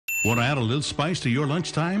Want to add a little spice to your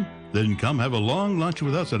lunchtime? Then come have a long lunch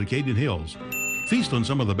with us at Acadian Hills. Feast on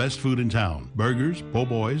some of the best food in town. Burgers, po'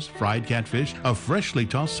 boys, fried catfish, a freshly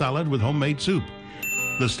tossed salad with homemade soup.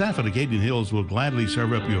 The staff at Acadian Hills will gladly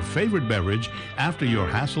serve up your favorite beverage after your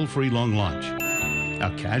hassle-free long lunch.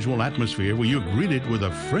 A casual atmosphere where you're greeted with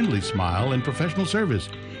a friendly smile and professional service.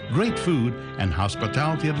 Great food and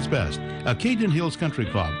hospitality at its best. Acadian Hills Country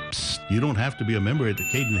Club. Psst, you don't have to be a member at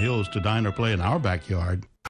Acadian Hills to dine or play in our backyard.